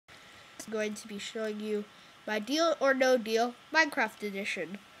going to be showing you my Deal or No Deal Minecraft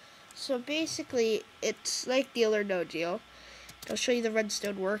edition. So basically, it's like Deal or No Deal. I'll show you the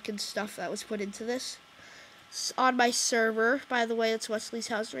redstone work and stuff that was put into this. It's on my server, by the way. It's Wesley's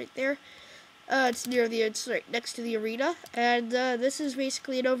house right there. It's right next to the arena, and this is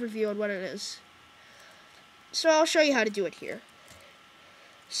basically an overview on what it is. So I'll show you how to do it here.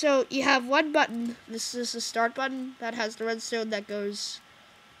 So you have one button. This is the start button that has the redstone that goes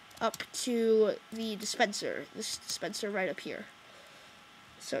up to the dispenser. This dispenser right up here.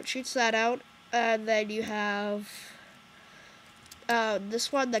 So it shoots that out, and then you have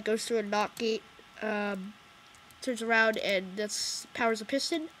this one that goes through a knock gate. Turns around and that's powers a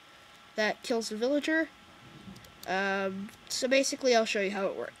piston that kills the villager. So basically, I'll show you how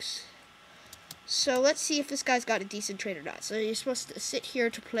it works. So let's see if this guy's got a decent trade or not. So you're supposed to sit here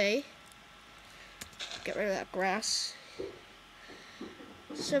to play. Get rid of that grass.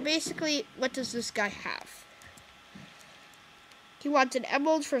 So basically, what does this guy have? He wants an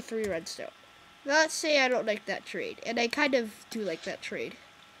emerald for 3 redstone. Now let's say I don't like that trade, and I kind of do like that trade.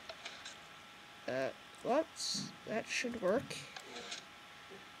 That should work.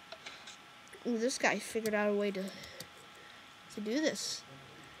 Ooh, this guy figured out a way to do this.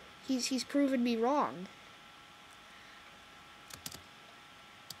 He's proven me wrong.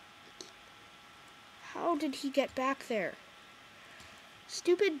 How did he get back there?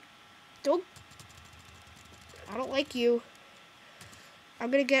 Stupid. I don't like you.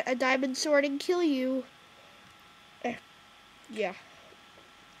 I'm gonna get a diamond sword and kill you. Yeah.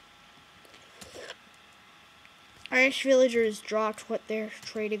 Irish villagers dropped what they're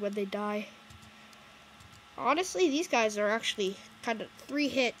trading when they die. Honestly, these guys are actually kind of 3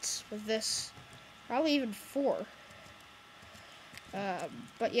 hits with this. Probably even 4.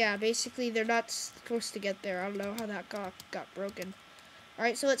 But yeah, basically they're not supposed to get there. I don't know how that got broken.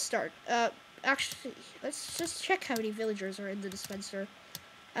 Alright, so let's start. Actually, let's just check how many villagers are in the dispenser.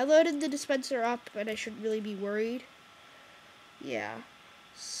 I loaded the dispenser up, and I shouldn't really be worried. Yeah.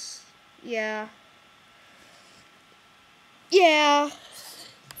 Yeah.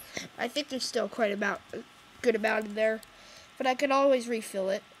 I think there's still quite a good amount in there, but I can always refill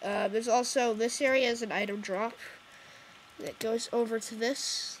it. There's also, this area is an item drop that goes over to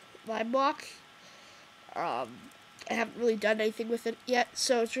this lime block. I haven't really done anything with it yet,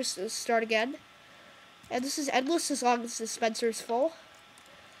 so it's just to start again. And this is endless as long as the dispenser is full.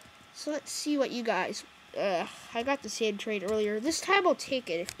 So let's see what you guys... I got the sand trade earlier. This time I'll take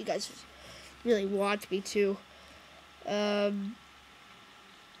it if you guys really want me to.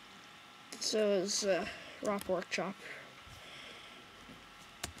 So is rock workshop.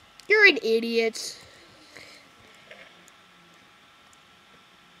 You're an idiot.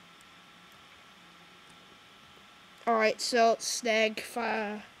 Alright, so snag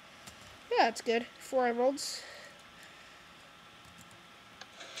 5. Yeah, that's good. 4 emeralds.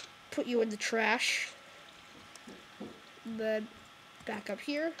 Put you in the trash. And then back up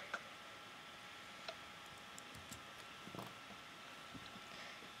here.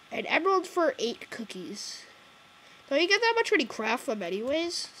 An emerald for 8 cookies. Don't you get that much when you craft them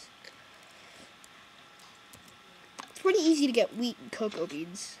anyways? It's pretty easy to get wheat and cocoa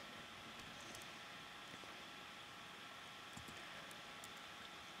beans.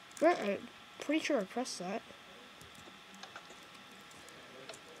 I'm pretty sure I pressed that.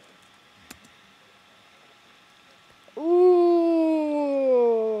 Ooh.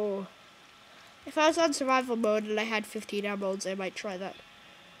 If I was on survival mode and I had 15 emeralds, I might try that.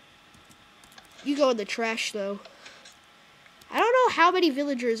 You go in the trash, though. I don't know how many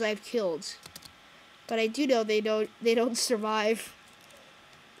villagers I've killed, but I do know they don't survive.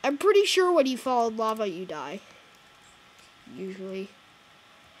 I'm pretty sure when you fall in lava, you die. Usually.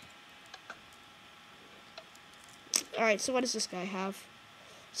 Alright, so what does this guy have?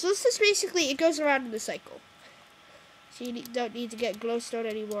 So this is basically, it goes around in the cycle. So you don't need to get glowstone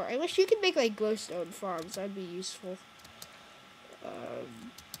anymore. I wish you could make like glowstone farms. That'd be useful.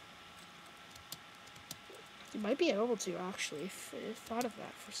 You might be able to actually, if I thought of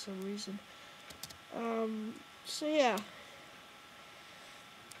that for some reason. So yeah.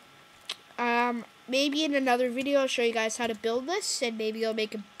 Maybe in another video I'll show you guys how to build this, and maybe I'll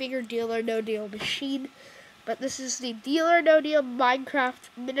make a bigger Deal or No Deal machine. But this is the Deal or No Deal Minecraft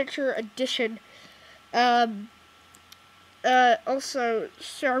Miniature Edition. Also,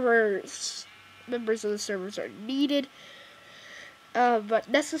 members of the servers are needed. But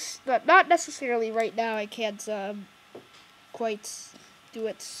not necessarily right now. I can't quite do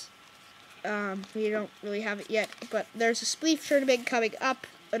it. We don't really have it yet. But there's a Spleef tournament coming up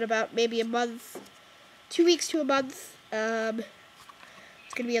in about maybe a month, 2 weeks to a month.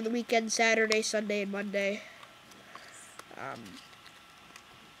 It's going to be on the weekend, Saturday, Sunday, and Monday.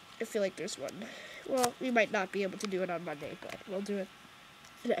 I feel like there's one. Well, we might not be able to do it on Monday, but we'll do it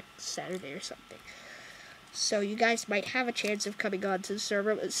next Saturday or something. So you guys might have a chance of coming on to the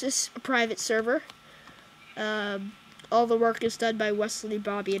server. It's just a private server. All the work is done by Wesley,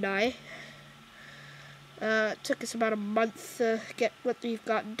 Bobby, and I. It took us about a month to get what we've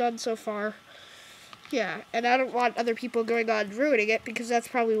gotten done so far. Yeah, and I don't want other people going on and ruining it, because that's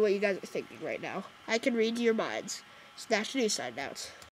probably what you guys are thinking right now. I can read your minds. Snatch News sign out.